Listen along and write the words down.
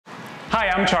Hi,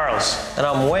 I'm Charles. And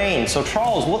I'm Wayne. So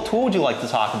Charles, what tool would you like to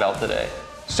talk about today?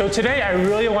 So today I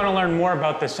really want to learn more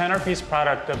about the centerpiece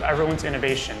product of EVERWIN's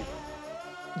innovation,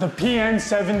 the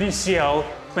PN70CL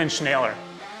Clinch Nailer.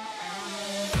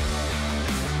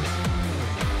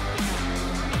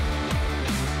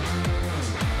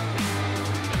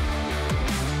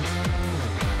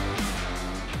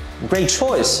 Great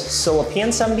choice. So a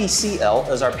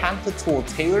PN70CL is our patented tool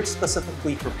tailored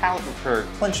specifically for pallet repair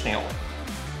clinch nailing.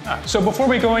 So before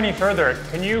we go any further,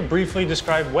 can you briefly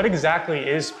describe what exactly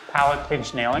is pallet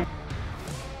clinch nailing?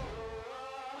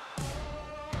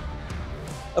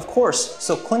 Of course.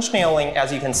 So clinch nailing,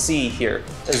 as you can see here,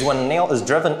 is when a nail is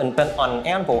driven and bent on an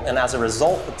anvil, and as a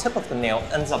result, the tip of the nail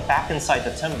ends up back inside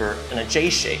the timber in a J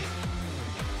shape.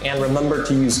 And remember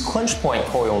to use clinch point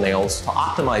coil nails to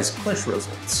optimize clinch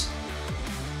results.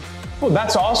 Well,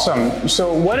 that's awesome.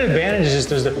 So what advantages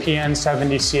does the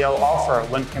PN70CL offer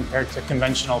when compared to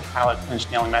conventional pallet clinch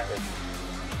nailing method?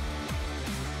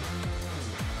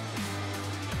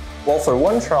 Well, for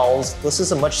one, Charles, this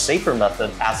is a much safer method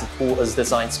as the tool is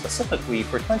designed specifically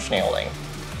for clinch nailing.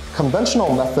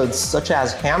 Conventional methods such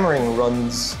as hammering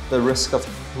runs the risk of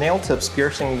nail tips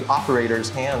piercing the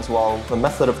operator's hands, while the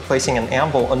method of placing an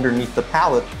anvil underneath the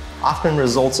pallet often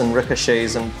results in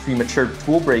ricochets and premature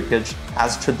tool breakage,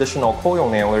 as traditional coil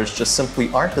nailers just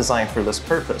simply aren't designed for this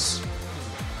purpose.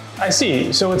 I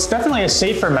see. So it's definitely a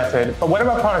safer method, but what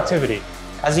about productivity?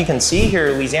 As you can see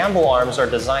here, these anvil arms are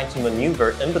designed to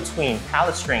maneuver in between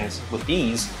pallet strings with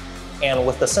ease, and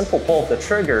with the simple pull of the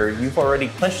trigger, you've already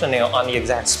clinched the nail on the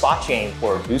exact spot you aim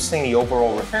for, boosting the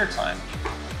overall repair time.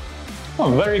 Oh,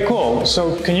 very cool.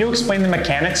 So can you explain the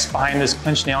mechanics behind this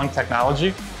clinch nailing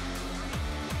technology?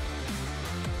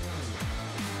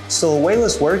 So the way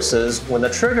this works is, when the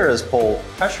trigger is pulled,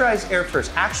 pressurized air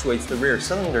first actuates the rear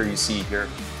cylinder you see here.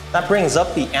 That brings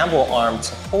up the anvil arm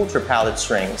to hold your pallet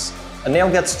strings. A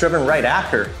nail gets driven right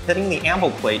after, hitting the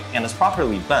anvil plate, and is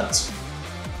properly bent.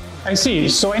 I see.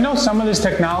 So I know some of this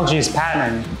technology is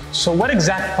patented. So what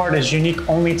exact part is unique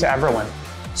only to EVERWIN?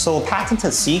 So the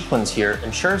patented sequence here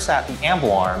ensures that the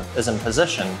anvil arm is in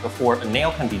position before a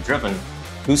nail can be driven,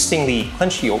 boosting the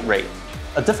clinch yield rate.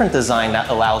 A different design that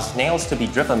allows nails to be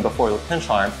driven before the clinch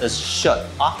arm is shut,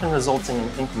 often resulting in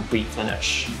an incomplete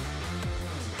finish.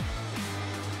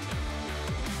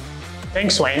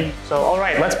 Thanks, Wayne. So all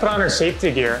right, let's put on our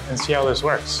safety gear and see how this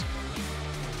works.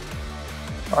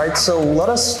 All right, so let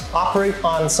us operate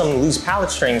on some loose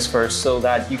pallet strings first so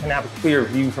that you can have a clear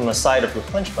view from the side of the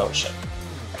clinch motion.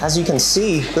 As you can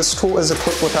see, this tool is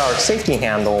equipped with our safety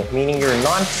handle, meaning your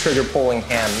non-trigger pulling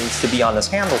hand needs to be on this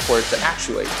handle for it to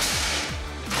actuate.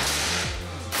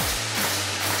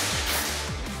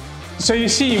 So you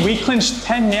see, we clinched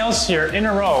 10 nails here in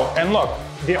a row, and look,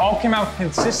 they all came out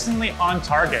consistently on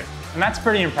target, and that's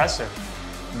pretty impressive.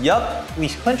 Yup,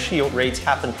 these clinch yield rates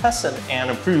have been tested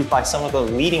and approved by some of the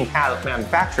leading pallet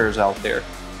manufacturers out there.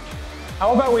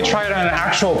 How about we try it on an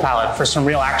actual pallet for some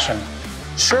real action?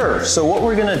 Sure, so what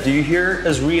we're gonna do here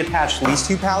is reattach these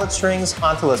two pallet strings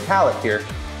onto this pallet here.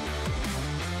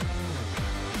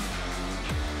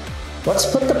 Let's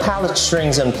put the pallet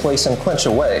strings in place and clinch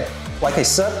away. Like I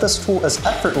said, this tool is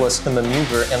effortless to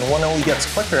maneuver and one only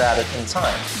gets quicker at it in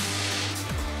time.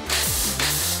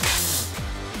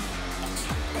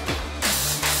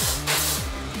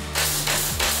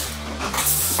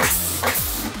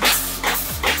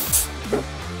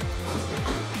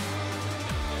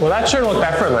 Well, that sure looked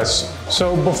effortless.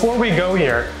 So before we go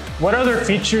here, what other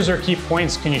features or key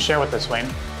points can you share with us, Wayne?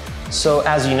 So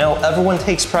as you know, EVERWIN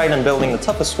takes pride in building the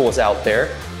toughest tools out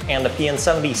there, and the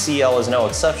PN70CL is no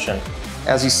exception.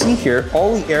 As you see here,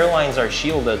 all the airlines are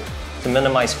shielded to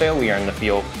minimize failure in the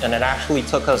field, and it actually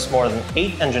took us more than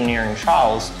 8 engineering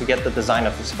trials to get the design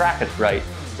of this bracket right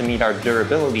to meet our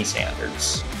durability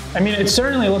standards. I mean, it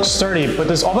certainly looks sturdy, but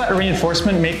does all that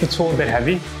reinforcement make the tool a bit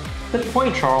heavy? Good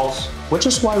point, Charles. Which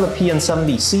is why the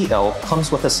PN70CL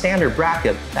comes with a standard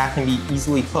bracket that can be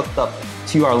easily hooked up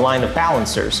to our line of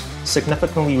balancers,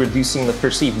 significantly reducing the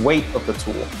perceived weight of the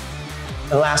tool.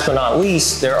 And last but not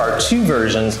least, there are 2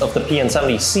 versions of the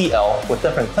PN70CL with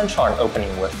different clinch arm opening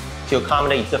width to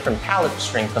accommodate different pallet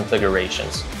string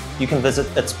configurations. You can visit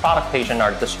its product page in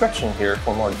our description here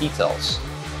for more details.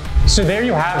 So there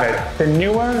you have it, the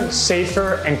newer,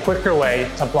 safer, and quicker way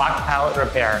to block pallet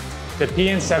repair, the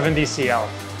PN70CL.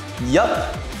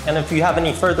 Yup, and if you have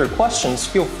any further questions,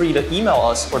 feel free to email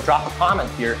us or drop a comment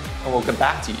here and we'll get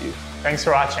back to you. Thanks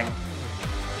for watching.